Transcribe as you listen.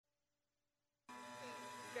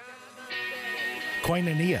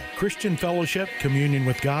Koinonia, Christian fellowship, communion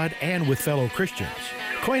with God and with fellow Christians.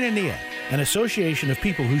 Koinonia, an association of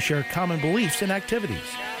people who share common beliefs and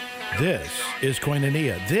activities. This is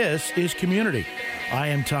Koinonia. This is community. I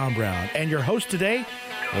am Tom Brown, and your host today,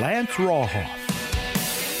 Lance Rauhoff.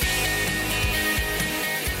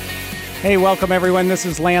 Hey, welcome everyone. This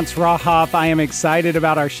is Lance Rauhoff. I am excited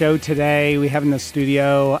about our show today. We have in the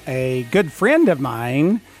studio a good friend of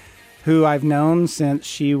mine who I've known since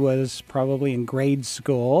she was probably in grade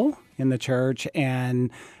school in the church. And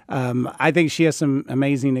I think she has some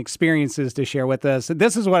amazing experiences to share with us.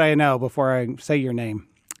 This is what I know before I say your name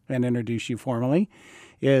and introduce you formally.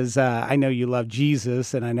 I know you love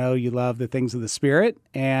Jesus, and I know you love the things of the Spirit,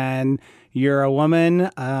 and you're a woman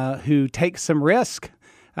who takes some risk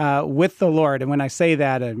with the Lord. And when I say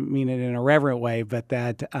that, I mean it in a reverent way, but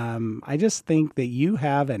that I just think that you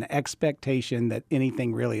have an expectation that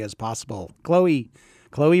anything really is possible. Chloe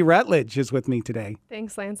Rutledge is with me today.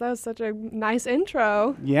 Thanks, Lance. That was such a nice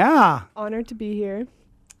intro. Yeah. Honored to be here.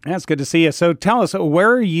 That's good to see you. So tell us, where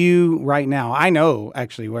are you right now? I know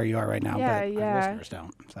actually where you are right now, but our listeners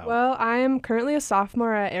don't. So. Well, I am currently a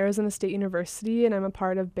sophomore at Arizona State University, and I'm a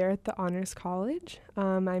part of Barrett the Honors College.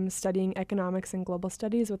 I'm studying economics and global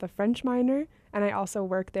studies with a French minor, and I also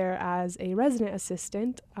work there as a resident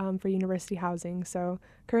assistant for university housing. So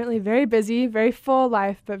currently very busy, very full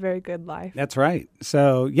life, but very good life. That's right.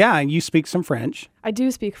 So yeah, and you speak some French. I do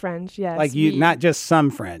speak French, yes. Like you, not just some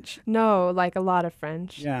French. No, like a lot of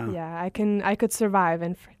French. Yeah. Yeah, I could survive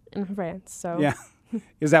in France. So yeah.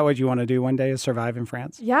 Is that what you want to do one day, is survive in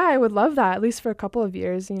France? Yeah, I would love that, at least for a couple of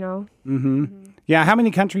years, you know. Mm-hmm. Yeah, how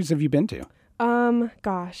many countries have you been to?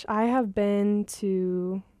 Gosh, I have been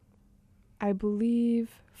to, I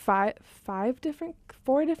believe, four different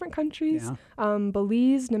countries. Yeah.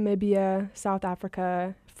 Belize, Namibia, South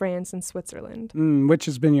Africa, France, and Switzerland. Which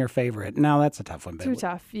has been your favorite? No, that's a tough one. Too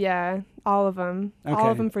tough, yeah. All of them. Okay.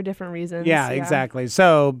 All of them for different reasons. Yeah, exactly.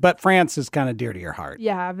 So, but France is kind of dear to your heart.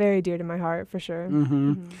 Yeah, very dear to my heart, for sure.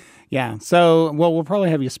 Yeah, so, well, we'll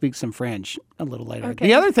probably have you speak some French a little later. Okay.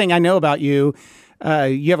 The other thing I know about you,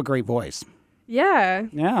 you have a great voice. Yeah,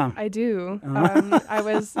 yeah, I do. I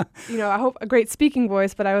was, I hope a great speaking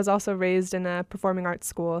voice, but I was also raised in a performing arts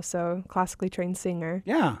school, so classically trained singer.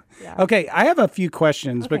 Yeah. Okay, I have a few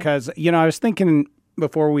questions because, I was thinking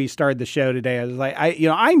before we started the show today, I was like,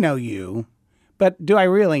 I know you, but do I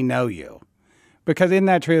really know you? Because isn't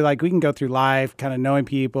that true? Like, we can go through life kind of knowing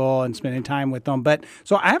people and spending time with them. But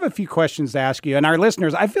so I have a few questions to ask you. And our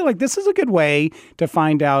listeners, I feel like this is a good way to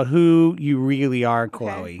find out who you really are,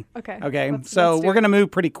 Chloe. Okay. So we're going to move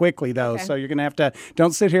pretty quickly, though. Okay. So you're going to have to,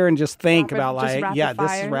 don't sit here and just think about this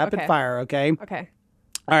is rapid fire, okay? Okay.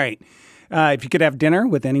 All right. If you could have dinner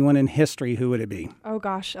with anyone in history, who would it be? Oh,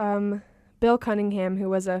 gosh. Bill Cunningham, who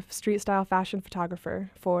was a street-style fashion photographer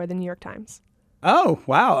for the New York Times. Oh,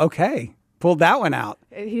 wow. Okay. Pulled that one out.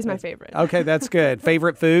 He's my favorite. Okay, that's good.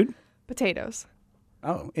 Favorite food? Potatoes.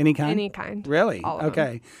 Oh, any kind? Any kind. Really? All of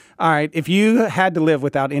them. All right. If you had to live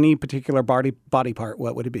without any particular body part,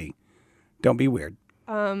 what would it be? Don't be weird.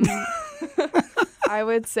 I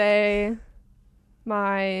would say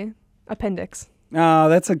my appendix. Oh,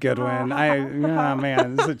 that's a good one.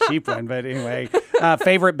 Man, this is a cheap one, but anyway.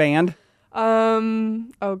 Favorite band?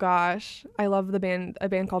 Oh gosh, I love a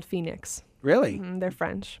band called Phoenix. Really? They're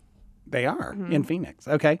French. They are in Phoenix.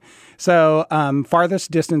 Okay. So,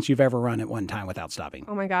 farthest distance you've ever run at one time without stopping?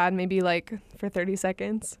 Oh my God, maybe like for 30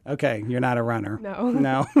 seconds. Okay. You're not a runner.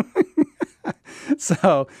 No.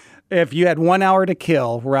 So, if you had 1 hour to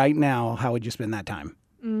kill right now, how would you spend that time?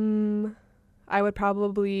 I would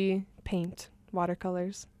probably paint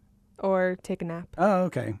watercolors or take a nap. Oh,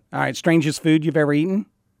 okay. All right. Strangest food you've ever eaten?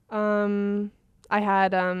 I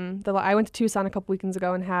had I went to Tucson a couple weekends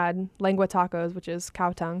ago and had lengua tacos, which is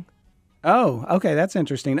cow tongue. Oh, okay, that's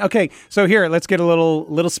interesting. Okay, so here, let's get a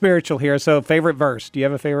little spiritual here. So, favorite verse? Do you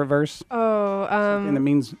have a favorite verse? Oh, and it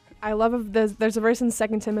means I love there's a verse in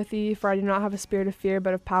 2 Timothy, for I do not have a spirit of fear,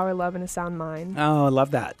 but of power, love, and a sound mind. Oh, I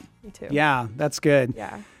love that. Me too. Yeah, that's good.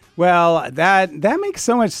 Yeah. Well, that makes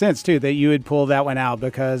so much sense too that you would pull that one out,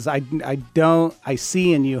 because I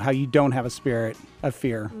see in you how you don't have a spirit of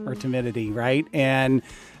fear or timidity, right? And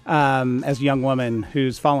as a young woman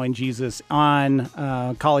who's following Jesus on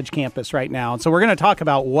college campus right now. And so we're going to talk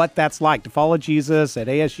about what that's like to follow Jesus at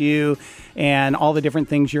ASU and all the different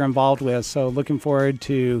things you're involved with. So looking forward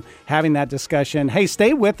to having that discussion. Hey,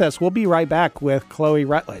 stay with us. We'll be right back with Chloe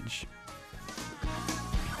Rutledge.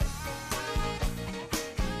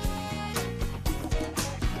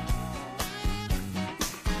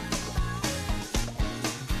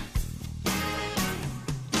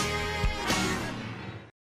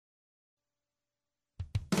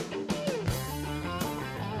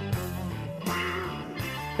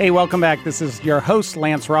 Hey, welcome back. This is your host,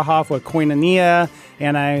 Lance Rauhoff with Koinonia,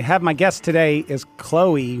 and I have my guest today is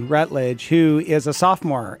Chloe Rutledge, who is a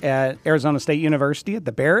sophomore at Arizona State University at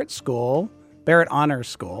the Barrett Honors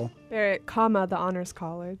School. Barrett, the Honors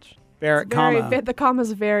College. Barrett, the comma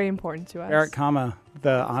is very important to us. Barrett,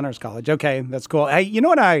 the Honors College. Okay, that's cool. Hey, you know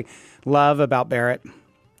what I love about Barrett?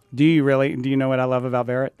 Do you know what I love about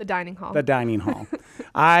Barrett? The dining hall. The dining hall.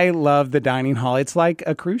 I love the dining hall. It's like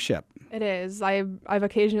a cruise ship. It is. I've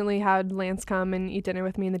occasionally had Lance come and eat dinner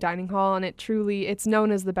with me in the dining hall, and it's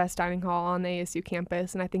known as the best dining hall on the ASU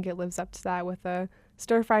campus, and I think it lives up to that with a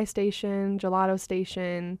stir-fry station, gelato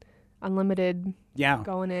station, unlimited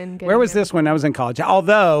going in. Where was this when I was in college?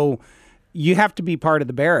 Although you have to be part of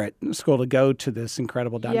the Barrett School to go to this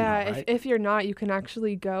incredible dining hall, right? Yeah, if you're not, you can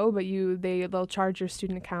actually go, but they'll charge your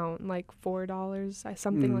student account like $4,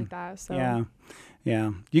 something like that. So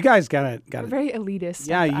yeah. You guys got it. Very elitist.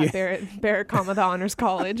 At Barrett, the Honors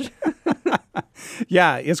College.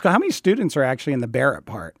 Yeah, it's cool. How many students are actually in the Barrett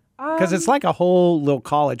part? Because it's like a whole little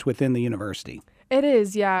college within the university. It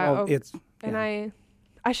is, yeah. Well,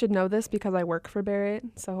 I should know this because I work for Barrett,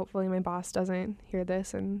 so hopefully my boss doesn't hear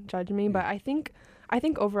this and judge me. But I think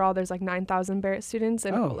overall there's like 9,000 Barrett students,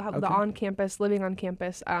 and living on campus.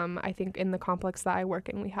 I think in the complex that I work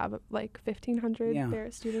in, we have like 1,500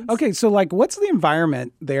 Barrett students. Okay, so like, what's the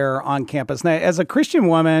environment there on campus? Now, as a Christian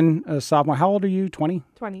woman, a sophomore, how old are you? 20?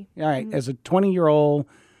 20. All right, Mm-hmm. as a 20-year-old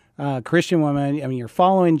Christian woman, I mean, you're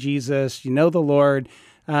following Jesus, you know the Lord.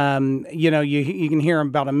 You can hear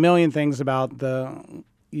about a million things about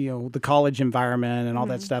the college environment and all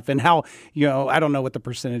that stuff, and how, I don't know what the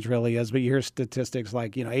percentage really is, but you hear statistics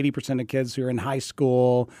like, 80% of kids who are in high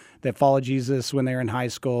school that follow Jesus when they're in high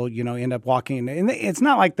school, end up walking. And it's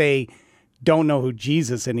not like they don't know who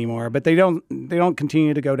Jesus anymore, but they don't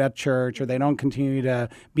continue to go to church, or they don't continue to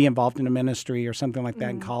be involved in a ministry or something like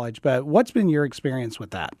that in college. But what's been your experience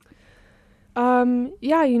with that? For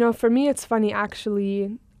me, it's funny,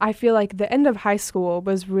 actually. I feel like the end of high school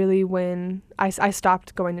was really when I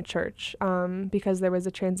stopped going to church, because there was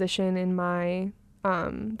a transition in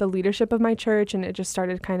the leadership of my church, and it just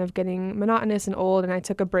started kind of getting monotonous and old, and I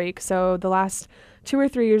took a break. So the last 2 or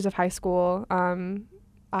 3 years of high school,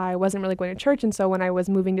 I wasn't really going to church. And so when I was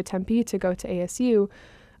moving to Tempe to go to ASU,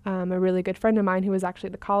 a really good friend of mine who was actually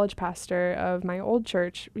the college pastor of my old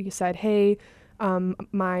church, he said, hey,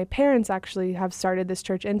 my parents actually have started this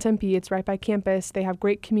church in Tempe. It's right by campus. They have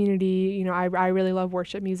great community. I really love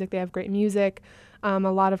worship music. They have great music. A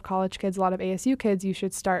lot of college kids, a lot of ASU kids, you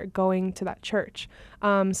should start going to that church.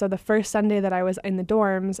 So the first Sunday that I was in the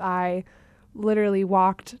dorms, I literally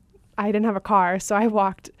walked. I didn't have a car, so I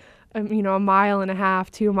walked, a mile and a half,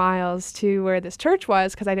 2 miles to where this church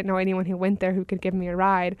was, because I didn't know anyone who went there who could give me a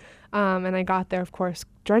ride. And I got there, of course,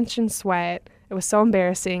 drenched in sweat. It was so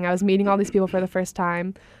embarrassing. I was meeting all these people for the first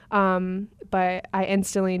time. But I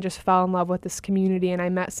instantly just fell in love with this community, and I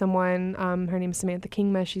met someone, her name is Samantha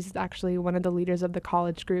Kingma. She's actually one of the leaders of the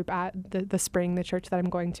college group at the Spring, the church that I'm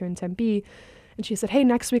going to in Tempe. And she said, hey,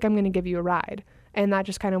 next week I'm going to give you a ride. And that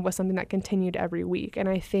just kind of was something that continued every week. And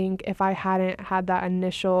I think if I hadn't had that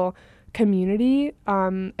initial community,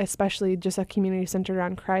 especially just a community centered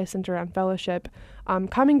around Christ, centered around fellowship,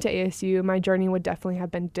 coming to ASU, my journey would definitely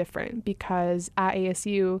have been different, because at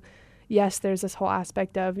ASU, yes, there's this whole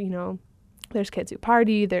aspect of, there's kids who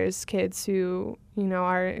party, there's kids who,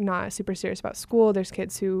 are not super serious about school, there's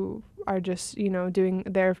kids who are just,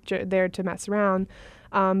 there to mess around.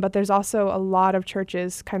 But there's also a lot of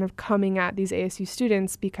churches kind of coming at these ASU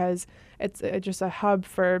students, because it's just a hub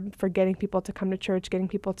for getting people to come to church, getting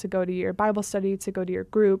people to go to your Bible study, to go to your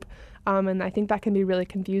group. And I think that can be really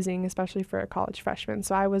confusing, especially for a college freshman.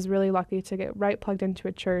 So I was really lucky to get right plugged into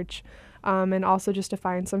a church, and also just to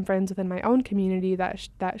find some friends within my own community that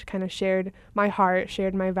kind of shared my heart,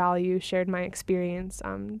 shared my values, shared my experience,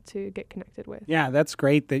 to get connected with. Yeah, that's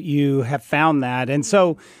great that you have found that. And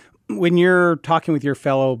so when you're talking with your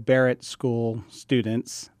fellow Barrett School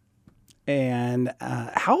students, and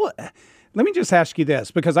let me just ask you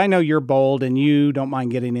this, because I know you're bold and you don't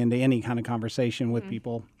mind getting into any kind of conversation with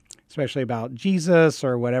people, especially about Jesus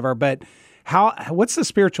or whatever, but what's the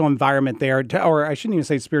spiritual environment there? Or I shouldn't even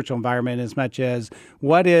say spiritual environment as much as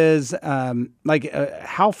what is,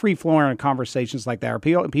 how free-flowing are conversations like that? Are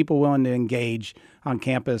people willing to engage on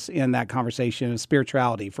campus in that conversation of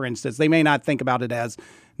spirituality, for instance? They may not think about it as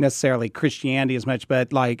necessarily Christianity as much,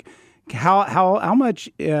 but like how much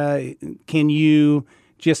can you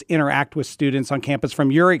just interact with students on campus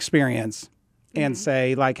from your experience and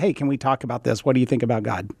say, like, hey, can we talk about this? What do you think about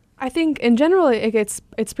God? I think in general it's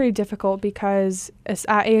pretty difficult because at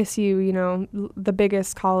ASU, the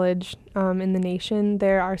biggest college in the nation,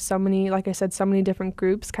 there are so many, like I said, so many different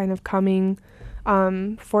groups kind of coming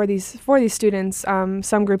for these students.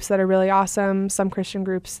 Some groups that are really awesome, some Christian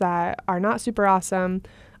groups that are not super awesome.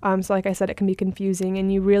 So like I said, it can be confusing,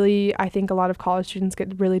 and I think a lot of college students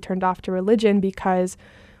get really turned off to religion because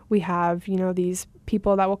we have, these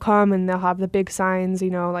people that will come and they'll have the big signs,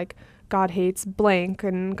 like God hates blank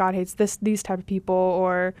and God hates these type of people,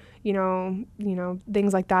 or,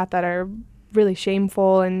 things like that are really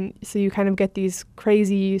shameful. And so you kind of get these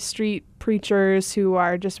crazy street preachers who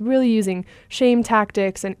are just really using shame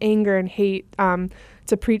tactics and anger and hate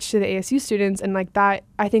to preach to the ASU students. And like that,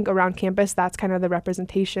 I think around campus, that's kind of the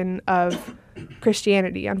representation of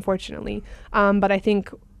Christianity, unfortunately. But I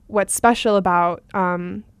think what's special about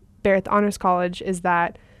Barrett Honors College is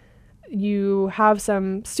that you have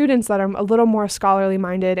some students that are a little more scholarly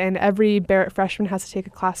minded, and every Barrett freshman has to take a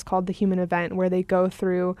class called the Human Event, where they go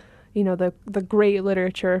through, the great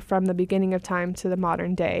literature from the beginning of time to the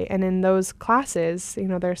modern day. And in those classes,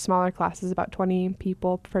 they're smaller classes, about 20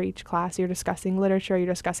 people per each class. You're discussing literature, you're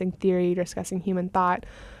discussing theory, you're discussing human thought.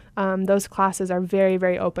 Those classes are very,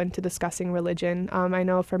 very open to discussing religion. I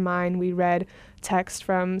know for mine, we read text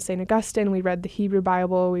from St. Augustine, we read the Hebrew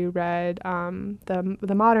Bible, we read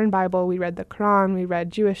the modern Bible, we read the Quran, we read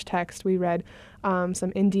Jewish text, we read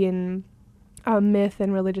some Indian myth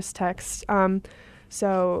and religious text.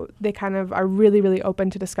 So they kind of are really, really open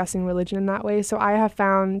to discussing religion in that way. So I have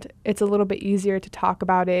found it's a little bit easier to talk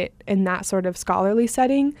about it in that sort of scholarly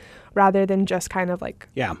setting rather than just kind of like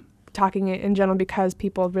talking it in general, because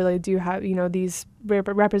people really do have, these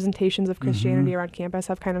representations of Christianity around campus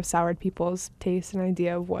have kind of soured people's taste and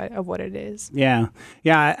idea of what it is. Yeah.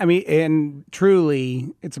 Yeah. I mean, and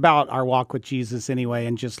truly, it's about our walk with Jesus anyway,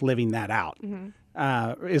 and just living that out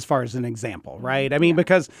as far as an example, right? I mean,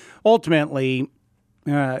 because ultimately,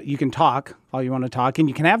 you can talk all you want to talk, and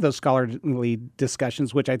you can have those scholarly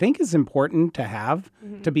discussions, which I think is important to have,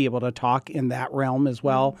 to be able to talk in that realm as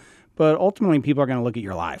well. But ultimately, people are going to look at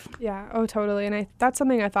your life. Yeah. Oh, totally. And that's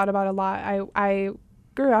something I thought about a lot. I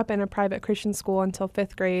grew up in a private Christian school until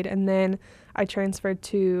 5th grade, and then I transferred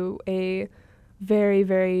to a very,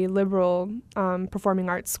 very liberal performing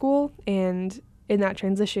arts school. And in that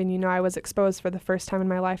transition, I was exposed for the first time in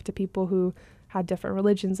my life to people who had different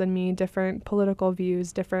religions than me, different political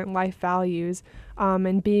views, different life values.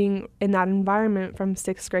 And being in that environment from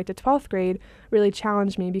 6th grade to 12th grade really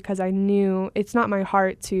challenged me, because I knew it's not my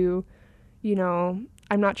heart to, I'm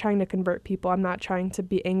not trying to convert people. I'm not trying to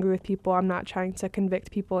be angry with people. I'm not trying to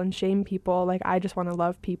convict people and shame people. Like, I just want to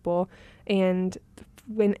love people. And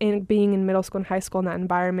being in middle school and high school in that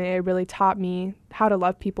environment, it really taught me how to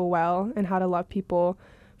love people well and how to love people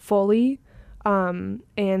fully. And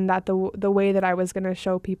that the way that I was going to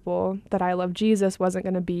show people that I love Jesus wasn't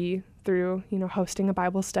going to be through, hosting a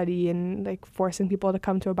Bible study and like forcing people to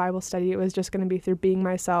come to a Bible study. It was just going to be through being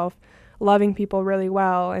myself, loving people really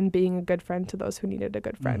well, and being a good friend to those who needed a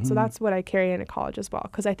good friend. So that's what I carry into college as well,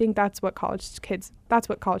 because I think that's what college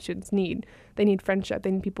students need. They need friendship.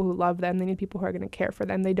 They need people who love them. They need people who are going to care for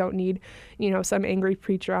them. They don't need, some angry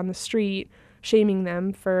preacher on the street shaming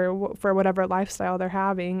them for whatever lifestyle they're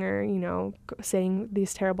having, or saying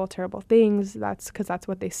these terrible things. That's because that's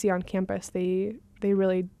what they see on campus. They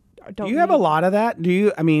really don't. Do you have a lot of that? Do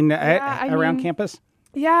you? I mean, around campus?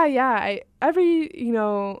 Yeah.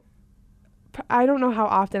 I don't know how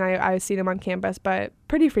often I see them on campus, but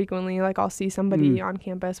pretty frequently. Like, I'll see somebody on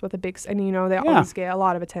campus with a big, and they always get a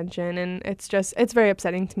lot of attention, and it's very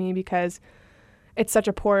upsetting to me, because it's such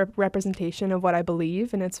a poor representation of what I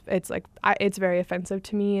believe, and it's it's very offensive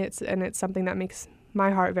to me. It's something that makes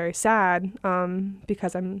my heart very sad,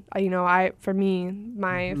 because for me,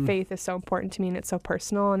 my faith is so important to me, and it's so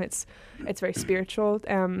personal, and it's very spiritual,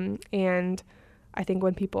 and I think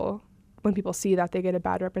when people see that, they get a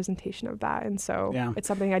bad representation of that, and so it's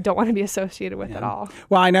something I don't want to be associated with at all.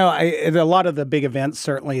 Well, I know a lot of the big events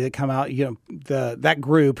certainly that come out, that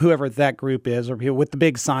group, whoever that group is, or people with the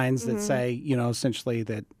big signs that say, essentially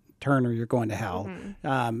that turn or you're going to hell,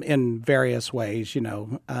 in various ways,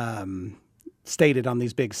 stated on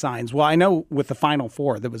these big signs. Well, I know with the Final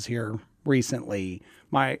Four that was here recently,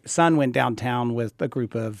 my son went downtown with a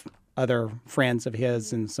group of other friends of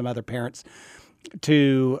his and some other parents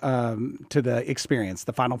to the experience,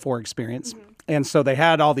 the Final Four experience. And so they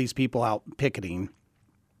had all these people out picketing.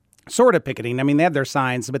 I mean, they had their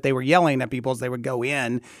signs, but they were yelling at people as they would go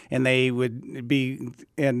in, and they would be,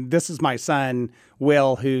 and this is my son,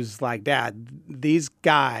 Will, who's like, Dad, these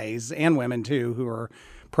guys and women too, who are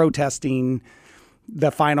protesting, the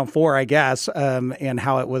Final Four, I guess, and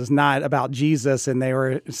how it was not about Jesus. And they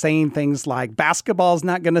were saying things like, basketball's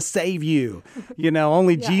not going to save you.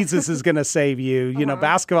 Only Jesus is going to save you.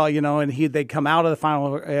 Basketball, and they'd come out of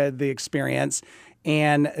the experience.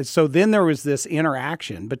 And so then there was this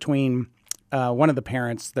interaction between one of the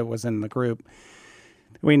parents that was in the group.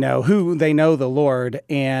 They know the Lord.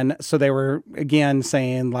 And so they were, again,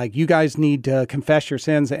 saying, like, you guys need to confess your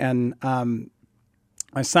sins. And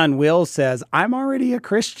my son Will says, I'm already a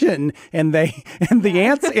Christian. And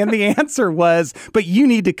the answer was, but you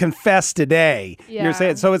need to confess today. Yeah. You're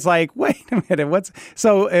saying, so it's like, wait a minute,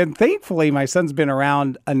 and thankfully my son's been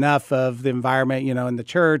around enough of the environment, in the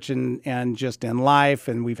church and just in life.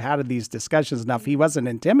 And we've had these discussions enough. He wasn't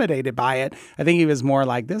intimidated by it. I think he was more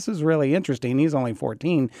like, this is really interesting. He's only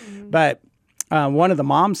 14. Mm-hmm. But one of the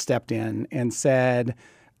moms stepped in and said,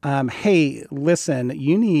 hey, listen,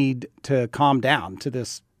 you need to calm down to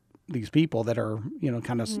these people that are,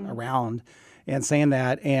 kind of around and saying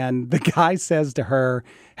that. And the guy says to her,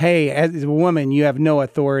 hey, as a woman, you have no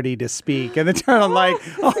authority to speak. And I'm like,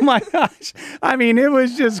 oh my gosh. I mean, it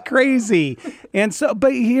was just crazy. And so,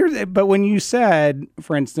 but when you said,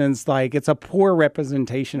 for instance, like, it's a poor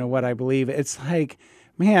representation of what I believe, it's like,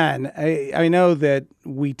 man, I know that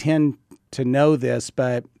we tend to know this,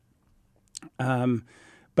 but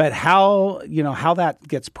how, how that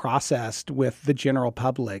gets processed with the general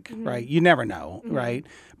public, right? You never know, right?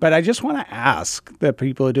 But I just want to ask the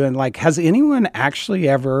people who are doing, like, has anyone actually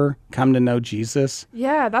ever come to know Jesus?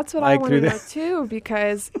 Yeah, that's what I want to know too,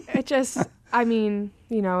 because it just, and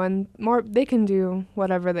more, they can do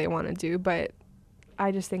whatever they want to do, but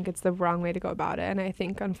I just think it's the wrong way to go about it. And I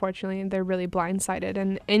think, unfortunately, they're really blindsided.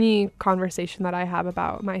 And any conversation that I have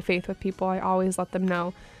about my faith with people, I always let them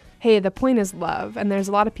know, hey, the point is love. And there's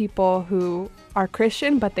a lot of people who are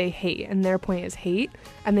Christian, but they hate, and their point is hate,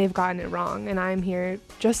 and they've gotten it wrong. And I'm here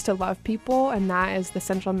just to love people, and that is the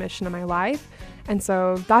central mission of my life. And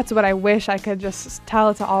so that's what I wish I could just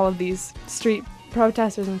tell to all of these street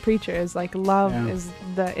protesters and preachers, like, love is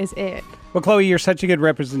it. Well, Chloe, you're such a good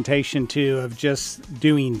representation, too, of just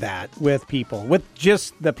doing that with people, with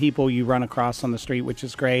just the people you run across on the street, which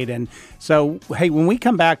is great. And so, hey, when we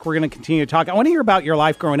come back, we're going to continue to talk. I want to hear about your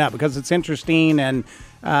life growing up, because it's interesting, and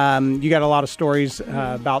you got a lot of stories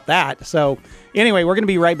about that. So anyway, we're going to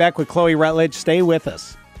be right back with Chloe Rutledge. Stay with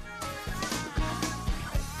us.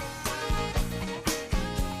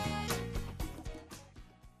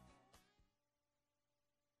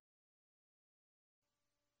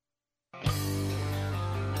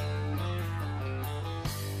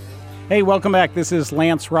 Hey, welcome back. This is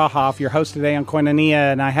Lance Rauhoff, your host today on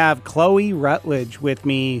Koinonia, and I have Chloe Rutledge with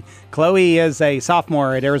me. Chloe is a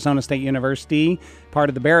sophomore at Arizona State University, part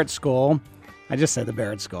of the Barrett School. I just said the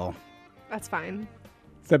Barrett School. That's fine.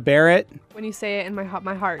 The Barrett? When you say it in my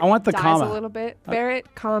heart, I want the dies comma. A little bit.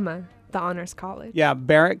 Barrett, comma, the Honors College. Yeah,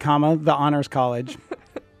 Barrett, comma, the Honors College.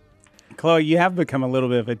 Chloe, you have become a little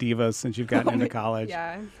bit of a diva since you've gotten into college.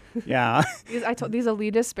 Yeah. Yeah. These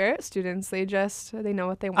elitist Barrett students, they know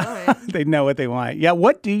what they want. They know what they want. Yeah.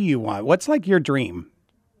 What do you want? What's like your dream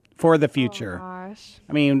for the future? Oh, gosh.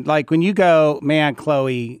 I mean, like when you go, man,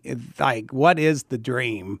 Chloe, like, what is the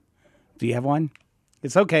dream? Do you have one?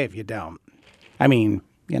 It's okay if you don't. I mean,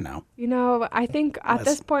 I think at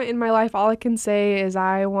this point in my life, all I can say is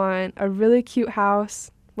I want a really cute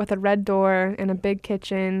house with a red door and a big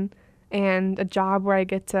kitchen and a job where I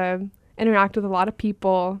get to interact with a lot of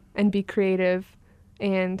people and be creative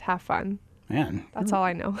and have fun. Man. That's all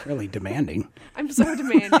I know. Really demanding. I'm so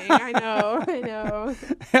demanding. I know.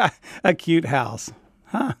 A cute house.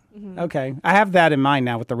 Huh. Mm-hmm. Okay. I have that in mind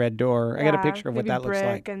now with the red door. I got a picture of what that looks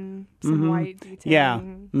like. And some white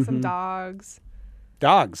detailing. Yeah. Some dogs.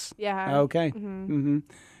 Dogs? Yeah. Okay.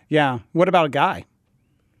 Yeah. What about a guy?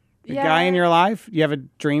 A guy in your life? You have a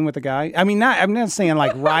dream with a guy? I mean, I'm not saying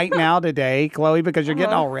like right now today, Chloe, because you're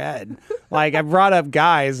getting all red. Like I brought up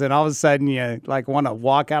guys and all of a sudden you like want to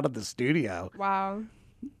walk out of the studio. Wow.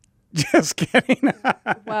 Just kidding.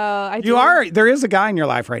 Well, there is a guy in your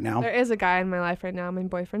life right now. There is a guy in my life right now, my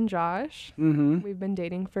boyfriend Josh. Mm-hmm. We've been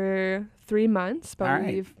dating for 3 months, but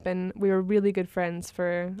we were really good friends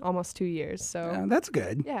for almost 2 years. So that's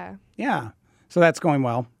good. Yeah. Yeah. So that's going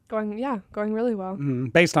well. Going really well. Mm-hmm.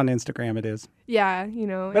 Based on Instagram, it is. Yeah, But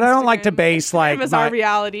Instagram, I don't like to base Instagram is our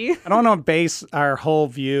reality. I don't want to base our whole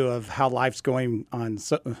view of how life's going on, on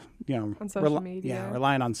social media. Yeah,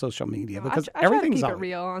 relying on social media because I everything's try to keep it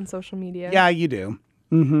real on social media. Yeah, you do.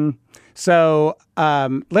 Mm-hmm. So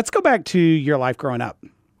let's go back to your life growing up.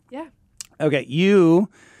 Yeah. Okay, you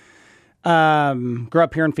grew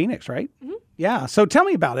up here in Phoenix, right? Mm-hmm. Yeah. So tell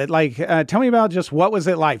me about it. Like, tell me about just what was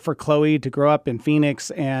it like for Chloe to grow up in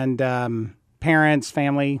Phoenix and parents,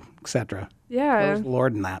 family, etc. Yeah. Where was the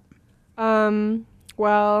Lord in that?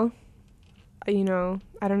 Well, I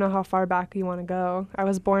don't know how far back you want to go. I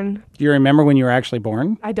was born. Do you remember when you were actually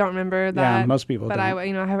born? I don't remember that. Yeah, most people but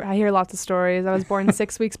don't. I hear lots of stories. I was born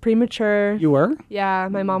 6 weeks premature. You were? Yeah,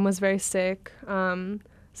 my mom was very sick.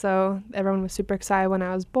 So everyone was super excited when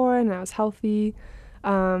I was born and I was healthy.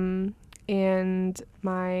 And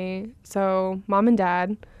mom and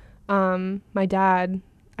dad, my dad,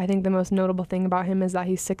 I think the most notable thing about him is that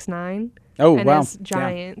he's 6'9". Oh, and wow. is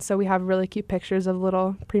giant. Yeah. So we have really cute pictures of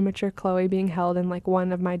little premature Chloe being held in like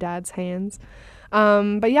one of my dad's hands.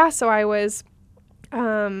 But yeah, so I was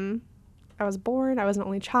born. I was an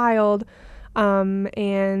only child.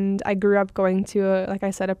 And I grew up going to, like I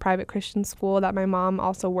said, a private Christian school that my mom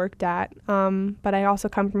also worked at. But I also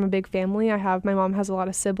come from a big family. My mom has a lot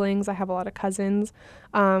of siblings. I have a lot of cousins.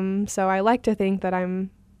 So I like to think that I'm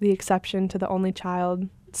the exception to the only child,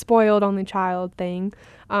 spoiled only child thing,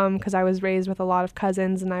 because I was raised with a lot of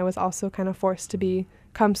cousins, and I was also kind of forced to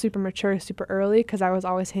become super mature super early because I was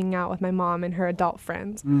always hanging out with my mom and her adult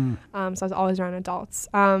friends. So I was always around adults.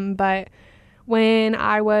 But when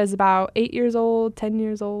I was about 8 years old, 10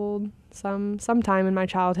 years old, sometime in my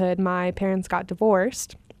childhood, my parents got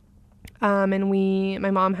divorced. And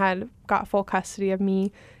my mom had got full custody of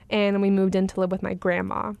me, and we moved in to live with my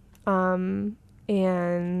grandma. And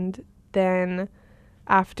then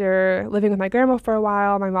after living with my grandma for a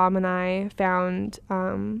while, my mom and I found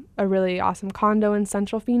a really awesome condo in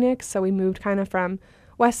Central Phoenix. So we moved kind of from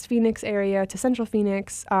West Phoenix area to Central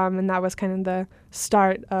Phoenix, and that was kind of the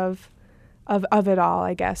start of it all,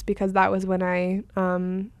 I guess, because that was when I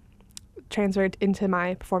transferred into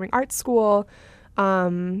my performing arts school.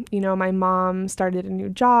 My mom started a new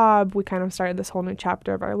job. We kind of started this whole new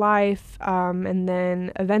chapter of our life. And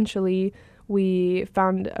then eventually we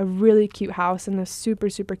found a really cute house in a super,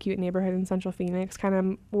 super cute neighborhood in Central Phoenix, kind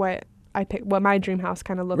of what my dream house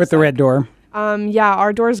kind of looks like. With the red door. Yeah,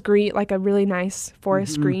 our door's green, like a really nice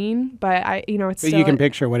forest green, but it's still, you can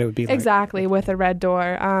picture what it would be like. Exactly, with a red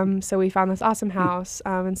door. So we found this awesome house,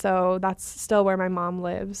 and so that's still where my mom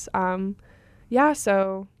lives. Yeah,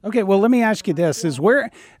 so. Okay, well, let me ask you this: is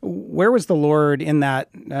where was the Lord in that?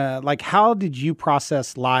 How did you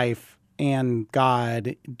process life and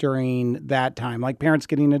God during that time? Like parents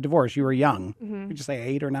getting a divorce, you were young. Would you say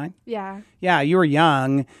 8 or 9? Yeah. Yeah, you were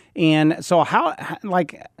young, and so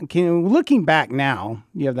looking back now,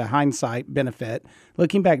 you have the hindsight benefit.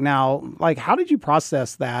 Looking back now, how did you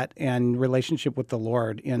process that and relationship with the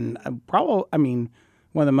Lord in one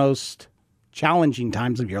of the most challenging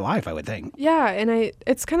times of your life, I would think. Yeah, and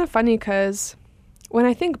it's kind of funny because when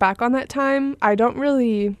I think back on that time, I don't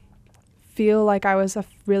really feel like I was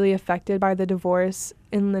really affected by the divorce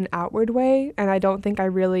in an outward way, and I don't think I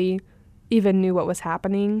really even knew what was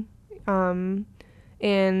happening. And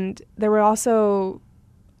there were also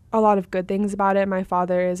a lot of good things about it. My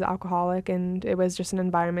father is alcoholic, and it was just an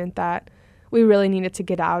environment that we really needed to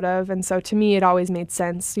get out of. And so to me, it always made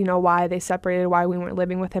sense, why they separated, why we weren't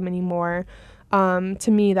living with him anymore.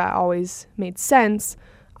 To me, that always made sense.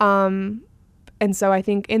 And so I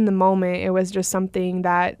think in the moment, it was just something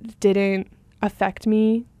that didn't affect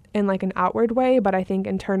me in an outward way, but I think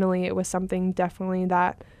internally it was something definitely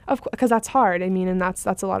that, because that's hard. And that's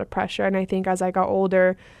a lot of pressure. And I think as I got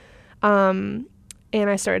older, and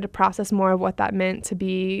I started to process more of what that meant to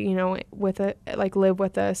be, live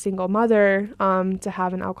with a single mother, to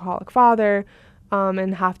have an alcoholic father,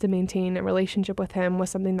 and have to maintain a relationship with him was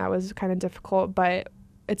something that was kind of difficult. But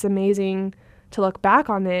it's amazing to look back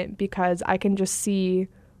on it because I can just see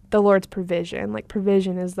the Lord's provision.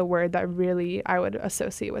 Provision is the word that really I would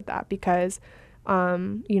associate with that because,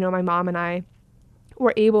 my mom and I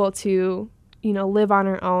were able to, live on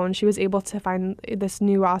our own. She was able to find this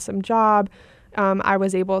new awesome job. I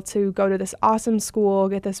was able to go to this awesome school,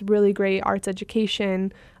 get this really great arts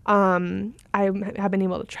education. I have been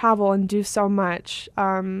able to travel and do so much.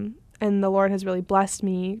 And the Lord has really blessed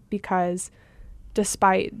me because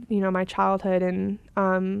despite, my childhood and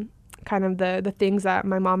kind of the things that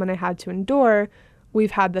my mom and I had to endure,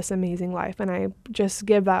 we've had this amazing life. And I just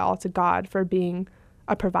give that all to God for being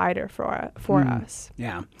a provider for us.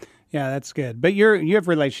 Yeah. Yeah, that's good. But you have a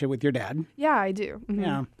relationship with your dad. Yeah, I do. Mm-hmm.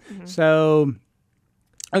 Yeah. Mm-hmm. So,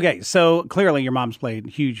 okay. So clearly your mom's played a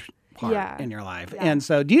huge part in your life. Yeah. And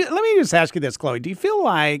so let me just ask you this, Chloe. Do you feel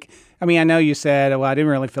like, I know you said, well, I didn't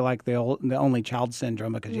really feel like the only child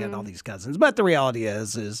syndrome because you had all these cousins. But the reality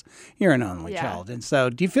is you're an only child. And so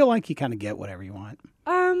do you feel like you kind of get whatever you want?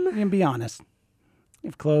 And be honest.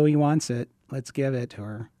 If Chloe wants it, let's give it to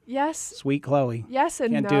her. Yes. Sweet Chloe. Yes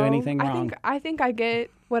and Can't no. do anything wrong. I think I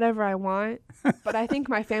get whatever I want, but I think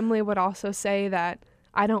my family would also say that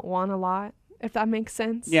I don't want a lot, if that makes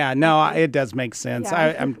sense. Yeah, no, it does make sense.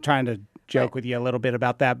 Yeah. I'm trying to joke with you a little bit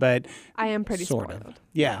about that, but I am pretty sort spoiled. of.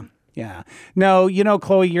 Yeah. Yeah. No,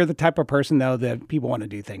 Chloe, you're the type of person, though, that people want to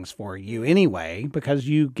do things for you anyway because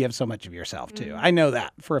you give so much of yourself, too. I know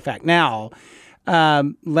that for a fact. Now,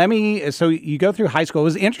 so you go through high school. It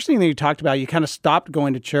was interesting that you talked about you kind of stopped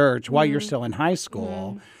going to church while you're still in high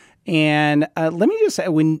school. And let me just say,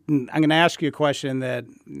 I'm going to ask you a question that,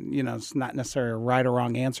 it's not necessarily a right or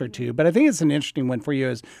wrong answer to, but I think it's an interesting one for you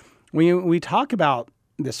is when we talk about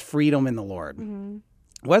this freedom in the Lord,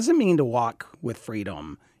 what does it mean to walk with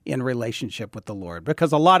freedom in relationship with the Lord?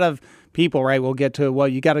 Because a lot of people, right, will get to, well,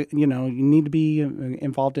 you got to, you need to be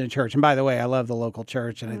involved in a church. And by the way, I love the local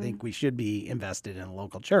church, and I think we should be invested in a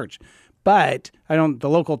local church. But the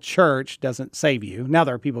local church doesn't save you. Now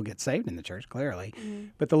there are people who get saved in the church, clearly.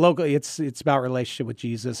 But the local, it's about relationship with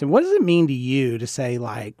Jesus. And what does it mean to you to say,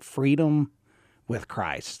 like, freedom with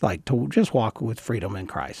Christ? Like, to just walk with freedom in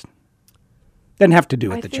Christ? Doesn't have to do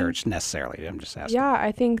with the church necessarily. I'm just asking. Yeah,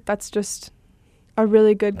 I think that's just a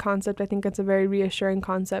really good concept. I think it's a very reassuring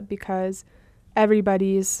concept because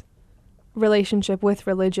everybody's relationship with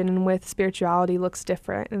religion and with spirituality looks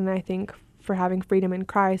different. And I think for having freedom in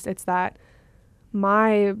Christ, it's that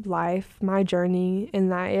my life, my journey in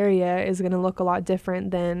that area is going to look a lot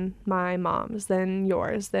different than my mom's, than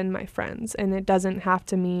yours, than my friends. And it doesn't have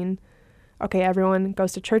to mean, okay, everyone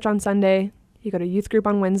goes to church on Sunday, you go to youth group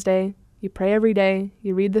on Wednesday, you pray every day,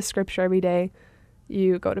 you read the scripture every day,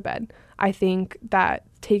 you go to bed. I think that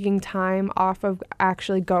taking time off of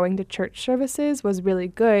actually going to church services was really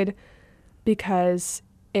good because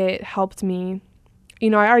it helped me. I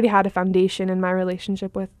already had a foundation in my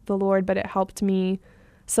relationship with the Lord, but it helped me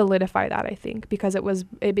solidify that, I think, because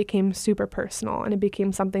it became super personal and it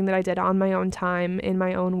became something that I did on my own time, in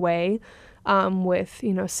my own way, with,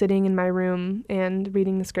 sitting in my room and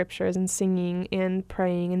reading the scriptures and singing and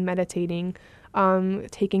praying and meditating,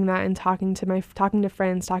 taking that and talking to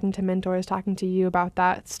friends, talking to mentors, talking to you about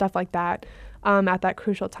that, stuff like that, at that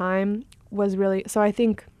crucial time was really, so I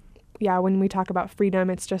think, yeah, when we talk about freedom,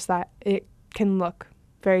 it's just that it can look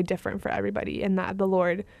very different for everybody and that the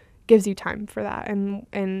Lord gives you time for that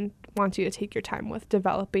and wants you to take your time with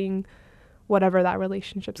developing whatever that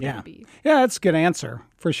relationship's going to be. Yeah, that's a good answer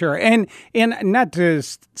for sure. And not to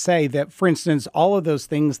say that, for instance, all of those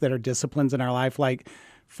things that are disciplines in our life, like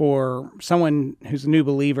for someone who's a new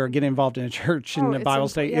believer, getting involved in a church and a Bible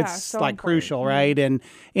study, it's so like important. Crucial, right? And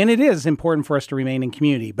it is important for us to remain in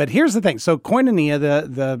community. But here's the thing. So Koinonia,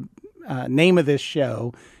 the name of this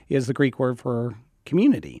show is the Greek word for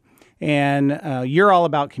community. And you're all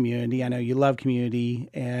about community. I know you love community.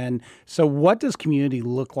 And so what does community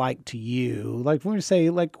look like to you? Like, we're going to say,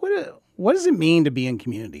 like, what does it mean to be in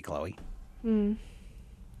community, Chloe?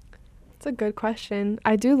 It's a good question.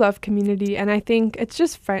 I do love community, and I think it's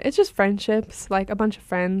just friendships, like a bunch of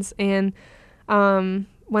friends. And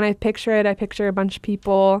when I picture it, I picture a bunch of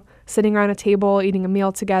people sitting around a table, eating a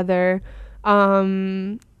meal together,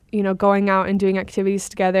 going out and doing activities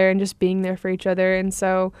together and just being there for each other. And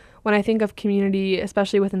so when I think of community,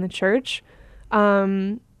 especially within the church,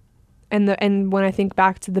 and when I think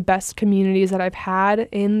back to the best communities that I've had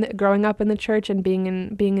in growing up in the church and being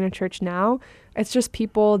in a church now, it's just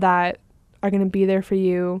people that are going to be there for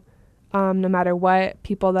you no matter what,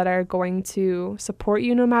 people that are going to support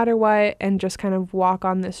you no matter what, and just kind of walk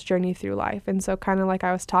on this journey through life. And so kind of like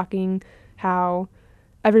I was talking, how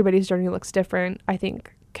everybody's journey looks different, I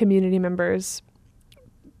think community members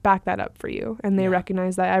back that up for you, and they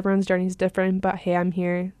recognize that everyone's journey is different, but hey, I'm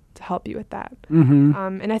here to help you with that.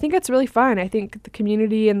 And I think it's really fun. I think the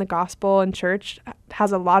community and the gospel and church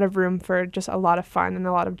has a lot of room for just a lot of fun and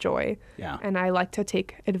a lot of joy. Yeah. And I like to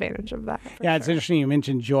take advantage of that. It's interesting you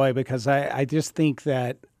mentioned joy, because I just think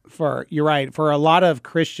that you're right, for a lot of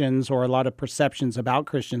Christians, or a lot of perceptions about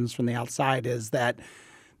Christians from the outside, is that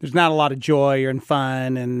there's not a lot of joy and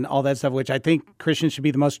fun and all that stuff, which I think Christians should be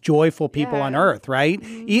the most joyful people on earth, right?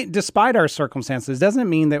 Despite our circumstances. Doesn't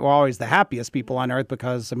mean that we're always the happiest people on earth,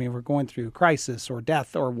 because, we're going through crisis or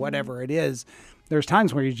death or whatever it is. There's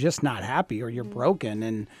times where you're just not happy or you're broken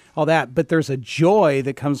and all that. But there's a joy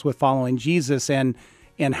that comes with following Jesus, and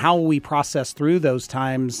how we process through those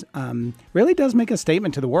times really does make a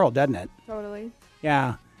statement to the world, doesn't it? Totally.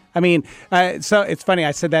 Yeah. So it's funny,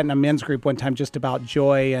 I said that in a men's group one time just about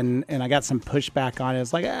joy, and I got some pushback on it.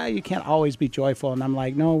 It's like, you can't always be joyful. And I'm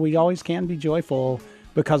like, no, we always can be joyful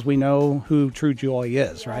because we know who true joy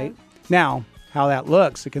is, right? Now, how that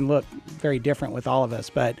looks. It can look very different with all of us,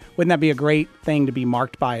 but wouldn't that be a great thing to be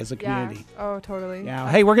marked by as a community? Yeah. Oh, totally. Yeah.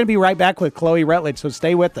 Hey, we're going to be right back with Chloe Rutledge, so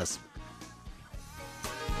stay with us.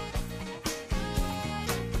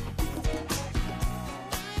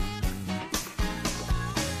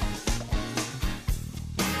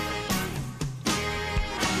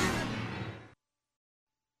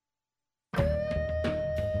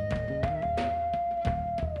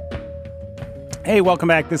 Hey, welcome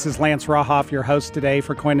back. This is Lance Rauhoff, your host today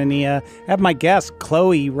for Koinonia. I have my guest,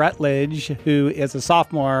 Chloe Rutledge, who is a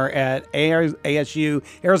sophomore at ASU,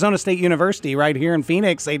 Arizona State University, right here in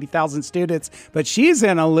Phoenix, 80,000 students. But she's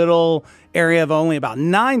in a little area of only about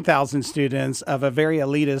 9,000 students of a very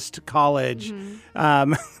elitist college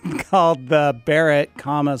called the Barrett,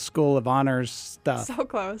 School of Honors stuff. So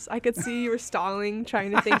close. I could see you were stalling,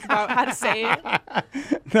 trying to think about how to say it.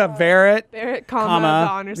 The Barrett, the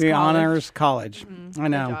Honors College. I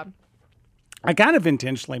know. Good job. I kind of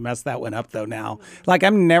intentionally messed that one up, though, now. Like,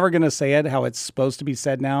 I'm never going to say it how it's supposed to be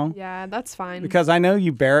said now. Yeah, that's fine. Because I know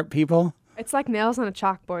you Barrett people. It's like nails on a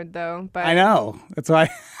chalkboard, though. But I know. That's why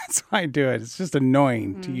I do it. It's just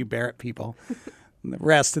annoying to you Barrett people. The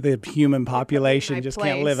rest of the human population just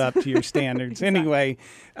can't live up to your standards. Exactly. Anyway,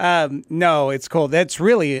 no, it's cool. That's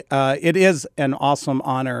really, it is an awesome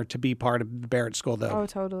honor to be part of the Barrett School, though. Oh,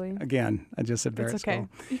 totally. Again, I just said Barrett It's okay. School.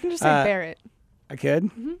 You can just say Barrett. I could?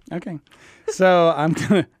 Mm-hmm. Okay. So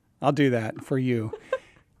I'll do that for you.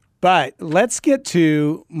 But let's get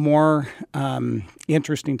to more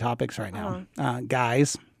interesting topics right now.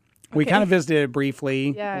 Guys, we kind of visited it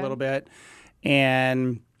briefly a little bit.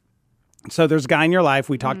 And so there's a guy in your life.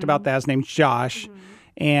 We talked about that. His name's Josh.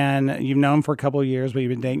 And you've known him for a couple of years, but you've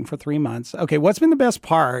been dating for 3 months. Okay, what's been the best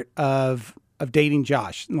part of dating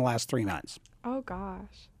Josh in the last 3 months? Oh,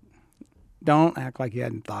 gosh. Don't act like you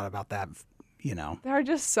hadn't thought about that, you know. There are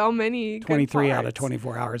just so many 23 good out of parts.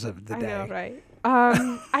 24 hours of the day. I know, right?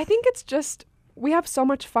 I think it's just we have so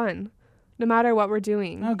much fun no matter what we're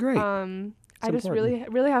doing. Oh, great. I just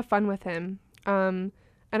really have fun with him. And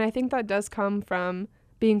I think that does come from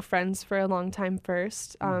being friends for a long time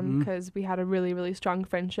first, because we had a really, really strong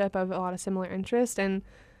friendship of a lot of similar interests. And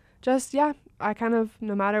just, I kind of,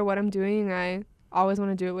 no matter what I'm doing, I always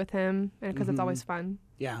want to do it with him because it's always fun.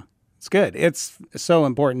 Yeah, it's good. It's so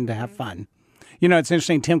important to have fun. You know, it's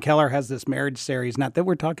interesting. Tim Keller has this marriage series. Not that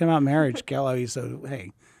we're talking about marriage, Kelly. So,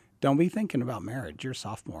 hey, don't be thinking about marriage. You're a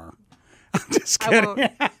sophomore. I'm just kidding.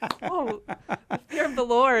 Oh, the fear of the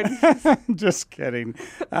Lord. Just kidding.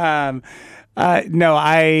 No,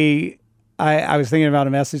 I was thinking about a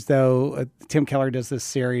message, though. Tim Keller does this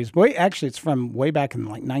series. Actually, it's from way back in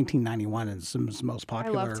like 1991. And it's his most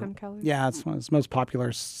popular. I love Tim Keller. Yeah, it's one of his most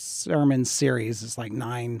popular sermon series. It's like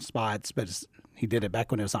 9 spots, but he did it back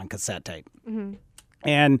when it was on cassette tape. Mm-hmm.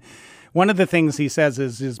 And one of the things he says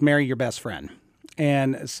is marry your best friend.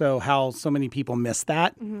 And so how so many people miss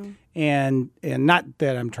that. Mm-hmm. And not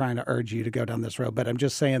that I'm trying to urge you to go down this road, but I'm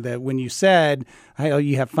just saying that when you said, hey,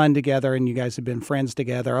 you have fun together and you guys have been friends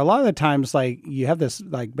together, a lot of the times, like, you have this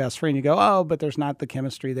like best friend, you go, oh, but there's not the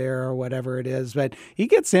chemistry there or whatever it is. But he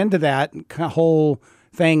gets into that whole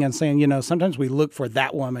thing and saying, you know, sometimes we look for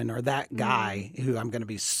that woman or that guy who I'm going to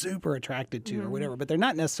be super attracted to or whatever, but they're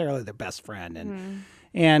not necessarily their best friend.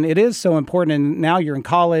 And it is so important. And now you're in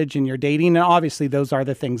college and you're dating. And obviously those are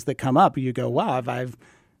the things that come up. You go, wow, I've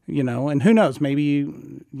you know, and who knows, maybe,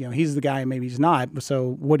 you know, he's the guy, maybe he's not.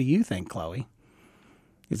 So what do you think, Chloe?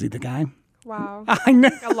 Is he the guy? Wow. I know.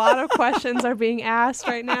 A lot of questions are being asked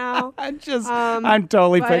right now. I'm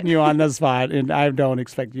totally putting you on the spot, and I don't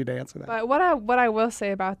expect you to answer that. But what I will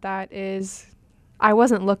say about that is I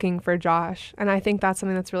wasn't looking for Josh, and I think that's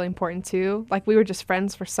something that's really important too. Like, we were just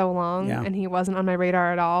friends for so long, and he wasn't on my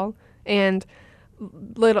radar at all. And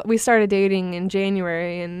we started dating in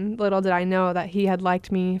January, and little did I know that he had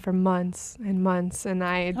liked me for months and months, and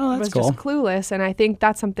I was just clueless. And I think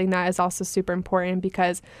that's something that is also super important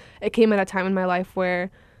because it came at a time in my life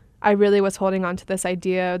where I really was holding on to this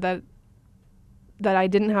idea that I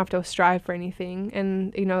didn't have to strive for anything.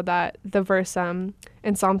 And, you know, that the verse in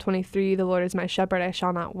Psalm 23, the Lord is my shepherd, I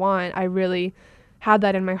shall not want, I really had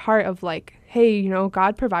that in my heart of like, hey, you know,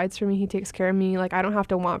 God provides for me. He takes care of me. Like, I don't have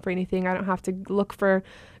to want for anything. I don't have to look for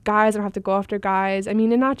guys. I don't have to go after guys. I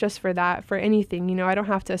mean, and not just for that, for anything, you know, I don't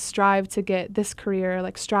have to strive to get this career,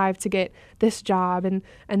 like strive to get this job and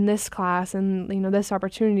this class and, you know, this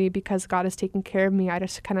opportunity because God is taking care of me. I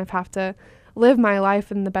just kind of have to live my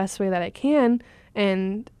life in the best way that I can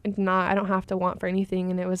and I don't have to want for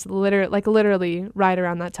anything. And it was literally right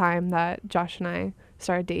around that time that Josh and I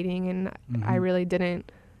started dating, and I really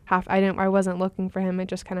I wasn't looking for him. It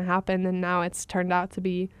just kind of happened, and now it's turned out to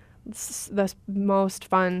be the most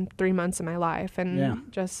fun 3 months of my life, and Yeah.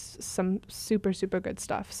 just some super, super good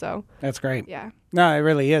stuff. So That's great. yeah. No, it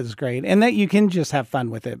really is great. And that you can just have fun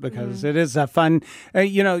with it because it is a fun,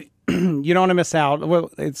 you know, you don't want to miss out.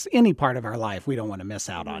 Well, it's any part of our life we don't want to miss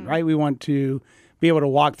out on, right? We want to be able to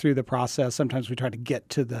walk through the process. Sometimes we try to get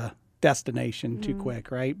to the destination too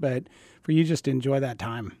quick, right? But for you just to enjoy that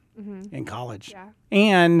time in college. Yeah.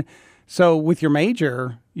 And so with your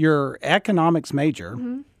major, your economics major,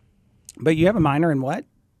 but you have a minor in what?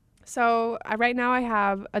 So right now I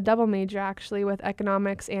have a double major actually with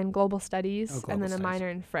economics and global studies, global and then studies. a minor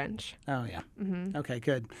in French. Oh, yeah. Okay,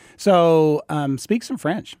 good. So speak some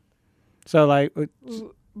French. So like,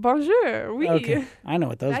 Bonjour, oui. okay, I know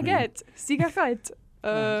what those mean. Baguette, cigarette.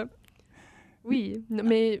 Oui,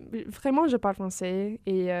 mais vraiment je parle français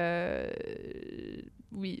et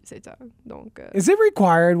oui, c'est ça. Donc Is it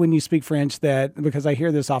required when you speak French that, because I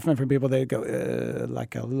hear this often from people, they go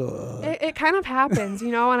like a it kind of happens,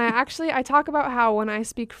 you know, and I talk about how when I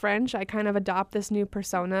speak French, I kind of adopt this new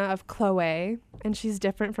persona of Chloe, and she's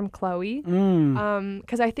different from Chloe.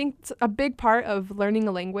 Because I think a big part of learning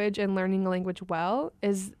a language and learning a language well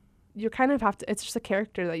is you kind of have to, it's just a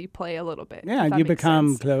character that you play a little bit. Yeah, if that you makes become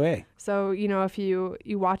sense. Chloe. So, you know, if you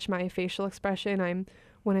watch my facial expression,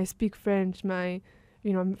 when I speak French, I'm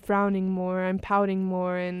frowning more, I'm pouting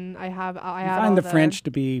more, and I You add find all the French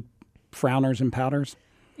to be frowners and pouters?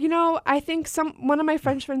 You know, I think one of my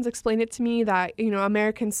French friends explained it to me that, you know,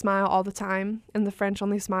 Americans smile all the time and the French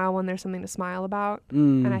only smile when there's something to smile about.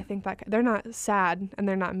 And I think that they're not sad and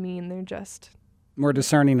they're not mean. They're just More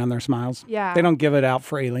discerning on their smiles. Yeah. They don't give it out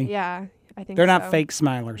freely. Yeah, I think They're not so. fake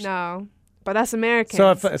smilers. No, but us Americans.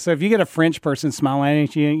 So if you get a French person smiling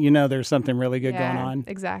at you, you know there's something really good going on.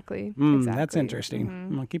 Exactly. That's interesting. I'm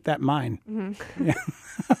going to keep that in mind. Yeah.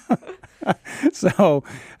 So,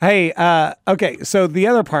 hey, okay. So the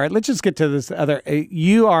other part, let's just get to this other.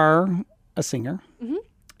 You are a singer,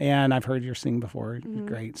 and I've heard you sing before.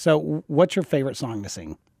 Great. So what's your favorite song to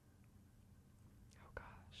sing?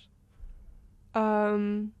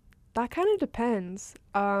 That kind of depends.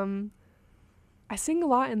 I sing a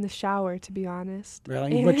lot in the shower, to be honest.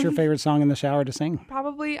 Really? What's your favorite song in the shower to sing?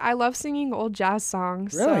 Probably, I love singing old jazz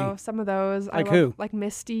songs. Really? So some of those. Like I love, who? Like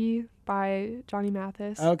Misty by Johnny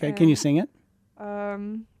Mathis. Okay. Can you sing it?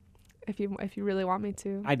 If you really want me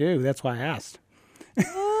to. I do. That's why I asked.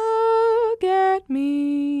 Look at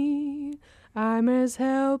me. I'm as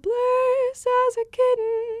helpless as a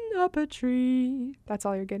kitten up a tree. That's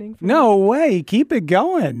all you're getting from No me. way. Keep it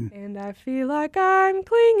going. And I feel like I'm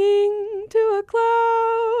clinging to a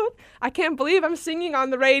cloud. I can't believe I'm singing on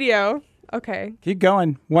the radio. Okay. Keep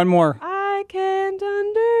going. One more. I can't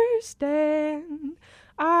understand.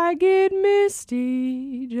 I get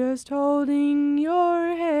misty just holding your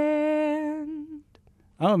hand.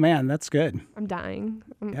 Oh, man, that's good. I'm dying.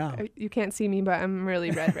 Yeah. You can't see me, but I'm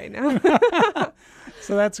really red right now.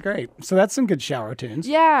 So that's great. So that's some good shower tunes.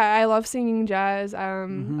 Yeah, I love singing jazz.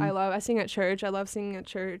 I sing at church. I love singing at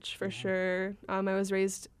church for sure. I was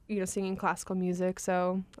raised, singing classical music,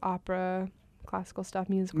 so opera, classical stuff,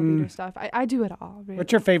 musical theater stuff. I do it all. Really.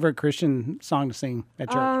 What's your favorite Christian song to sing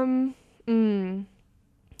at church?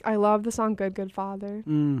 I love the song "Good Good Father."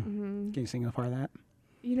 Can you sing a part of that?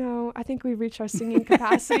 I think we've reached our singing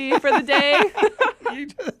capacity for the day.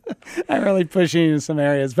 I'm really pushing you in some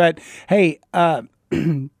areas. But hey,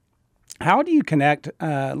 how do you connect?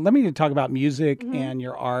 Let me talk about music and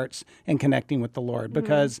your arts and connecting with the Lord,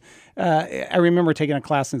 because I remember taking a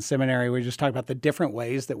class in seminary where we just talked about the different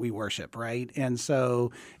ways that we worship, right? And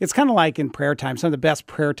so it's kind of like in prayer time. Some of the best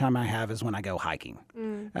prayer time I have is when I go hiking.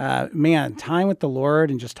 Time with the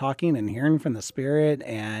Lord and just talking and hearing from the Spirit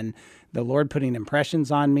and the Lord putting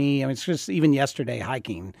impressions on me. I mean, it's just even yesterday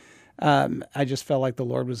hiking. I just felt like the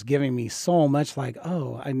Lord was giving me so much, like,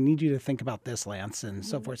 oh, I need you to think about this, Lance, and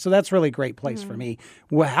so forth. So that's really a great place for me.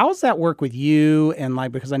 Well, how does that work with you? And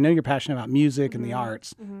because I know you're passionate about music and the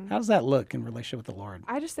arts, how does that look in relationship with the Lord?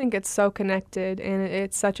 I just think it's so connected, and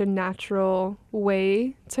it's such a natural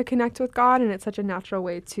way to connect with God, and it's such a natural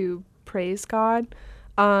way to praise God.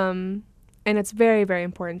 And it's very, very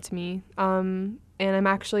important to me. And I'm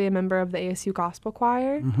actually a member of the ASU Gospel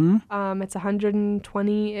Choir. It's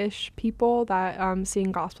 120-ish people that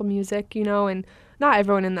sing gospel music, and not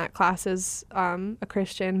everyone in that class is a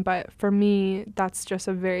Christian, but for me, that's just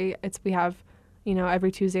we have,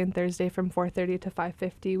 every Tuesday and Thursday from 4:30 to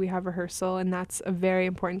 5:50, we have rehearsal, and that's a very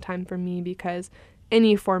important time for me because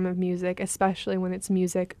any form of music, especially when it's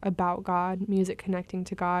music about God, music connecting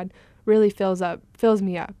to God, really fills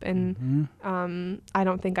me up, and I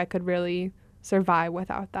don't think I could really survive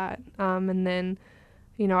without that. And then,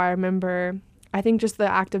 I remember I think just the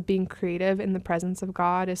act of being creative in the presence of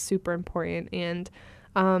God is super important. And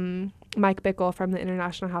Mike Bickle from the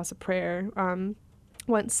International House of Prayer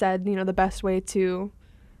once said, the best way to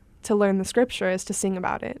learn the scripture is to sing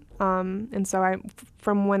about it. And so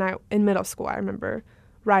in middle school, I remember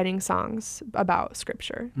writing songs about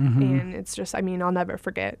scripture. And it's just, I'll never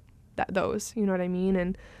forget those, you know what I mean?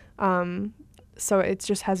 And so it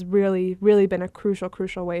just has really, really been a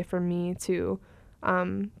crucial way for me to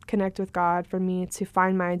connect with God, for me to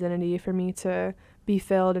find my identity, for me to be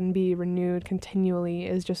filled and be renewed continually,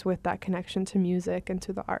 is just with that connection to music and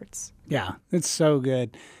to the arts. Yeah, it's so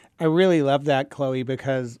good. I really love that, Chloe,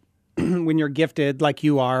 because when you're gifted like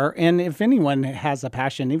you are, and if anyone has a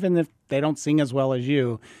passion, even if they don't sing as well as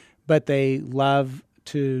you, but they love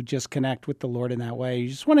to just connect with the Lord in that way, you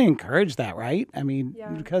just want to encourage that, right?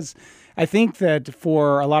 Because I think that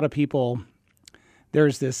for a lot of people,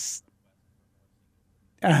 there's this,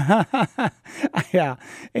 yeah,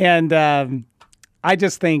 and I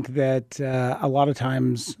just think that a lot of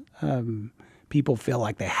times people feel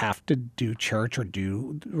like they have to do church or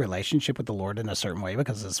do relationship with the Lord in a certain way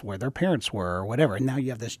because it's where their parents were or whatever. And now you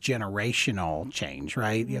have this generational change,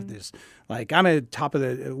 right? You have this, like, I'm at the top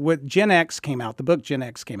of what Gen X came out, the book Gen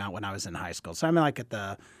X came out when I was in high school. So I'm like at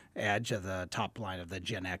the edge of the top line of the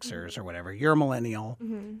Gen Xers or whatever. You're a millennial.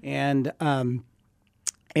 And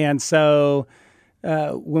so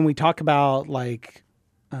when we talk about like,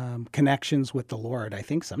 connections with the Lord, I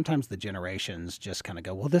think sometimes the generations just kind of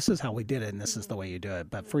go, well, this is how we did it and this is the way you do it.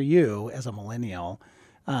 But for you as a millennial,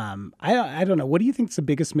 I don't know. What do you think is the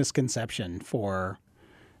biggest misconception for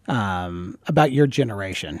about your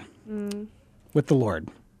generation with the Lord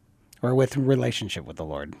or with relationship with the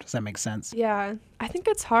Lord? Does that make sense? Yeah, I think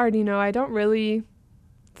it's hard. I don't really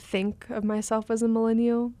think of myself as a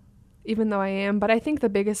millennial, even though I am. But I think the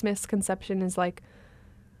biggest misconception is like,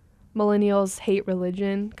 millennials hate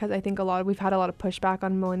religion, because I think we've had a lot of pushback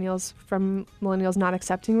on millennials not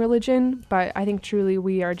accepting religion, but I think truly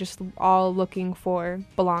we are just all looking for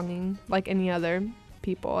belonging like any other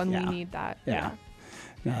people, and we need that. Yeah.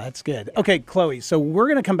 No, that's good. Okay, Chloe, so we're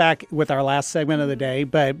going to come back with our last segment of the day,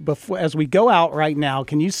 but as we go out right now,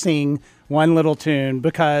 can you sing one little tune?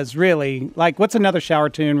 Because really, like, what's another shower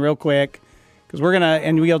tune real quick? Because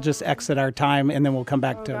and we'll just exit our time, and then we'll come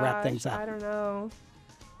back to wrap things up. I don't know.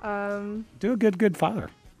 Do a good father.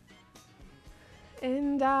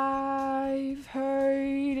 And I've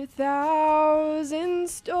heard 1,000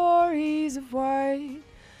 stories of what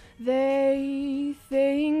they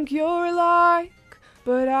think you're like,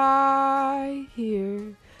 but I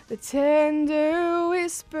hear the tender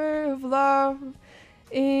whisper of love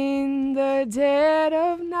in the dead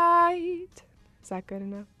of night. Is that good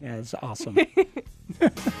enough? Yeah, it's awesome.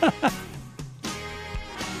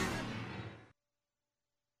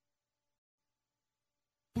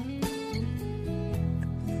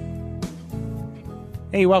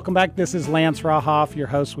 Hey, welcome back. This is Lance Rauhoff, your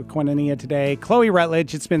host with Koinonia today. Chloe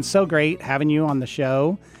Rutledge, it's been so great having you on the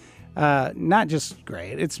show. Not just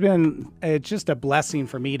great. It's just a blessing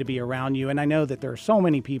for me to be around you. And I know that there are so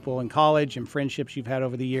many people in college and friendships you've had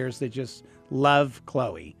over the years that just love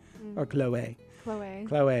Chloe or Chloe.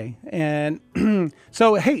 And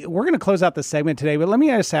so, hey, we're going to close out the segment today, but let me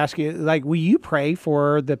just ask you, like, will you pray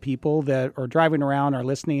for the people that are driving around or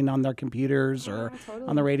listening on their computers or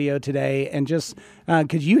on the radio today? And just,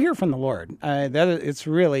 could you hear from the Lord? It's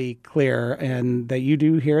really clear, and that you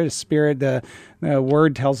do hear the Spirit. The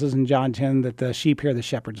word tells us in John 10 that the sheep hear the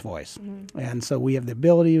shepherd's voice. And so we have the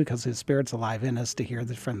ability, because his Spirit's alive in us, to hear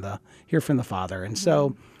from the Father. And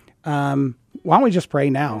so, why don't we just pray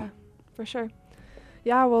now? Yeah, for sure.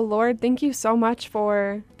 Yeah, well, Lord, thank you so much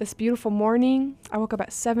for this beautiful morning. I woke up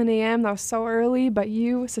at 7 a.m. That was so early, but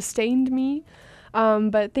you sustained me.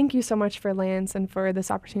 But thank you so much for Lance and for this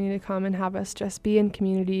opportunity to come and have us just be in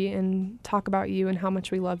community and talk about you and how much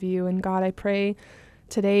we love you. And God, I pray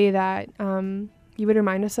today that you would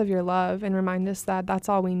remind us of your love and remind us that that's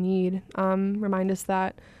all we need. Remind us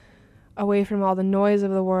that away from all the noise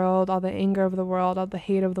of the world, all the anger of the world, all the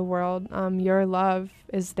hate of the world, your love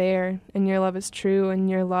is there, and your love is true, and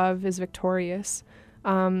your love is victorious,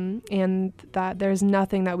 and that there's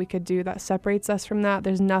nothing that we could do that separates us from that.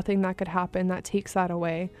 There's nothing that could happen that takes that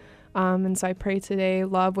away. And so I pray today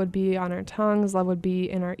love would be on our tongues, love would be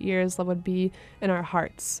in our ears, love would be in our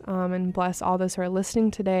hearts, and bless all those who are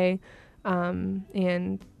listening today,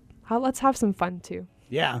 and let's have some fun too.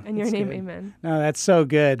 Yeah. In your name, good. Amen. No, that's so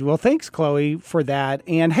good. Well, thanks, Chloe, for that.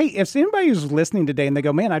 And hey, if anybody who's listening today and they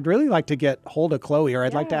go, man, I'd really like to get hold of Chloe, or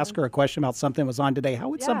I'd like to ask her a question about something that was on today, how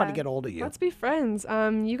would somebody get hold of you? Let's be friends.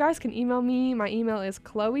 You guys can email me. My email is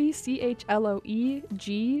Chloe,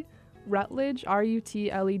 CHLOEG, Rutledge,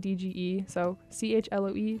 RUTLEDGE. So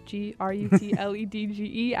CHLOEGRUTLEDGE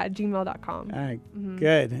at gmail.com. All right,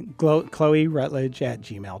 good. Chloe Rutledge at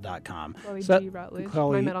gmail.com. Chloe G. Rutledge.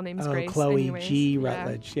 My middle name's Grace. Chloe anyways. G.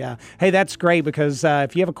 Rutledge, yeah. Hey, that's great because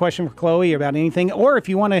if you have a question for Chloe about anything, or if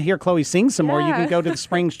you want to hear Chloe sing some more, you can go to the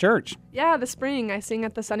Springs Church. Yeah, the Spring. I sing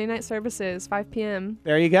at the Sunday night services, 5 p.m.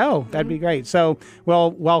 There you go. That'd be great. So,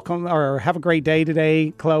 well, welcome or have a great day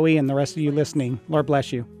today, Chloe, and the rest of you listening. Lord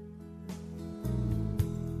bless you.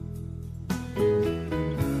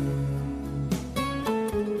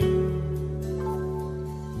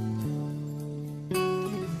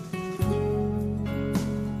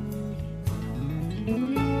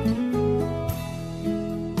 Mm-hmm.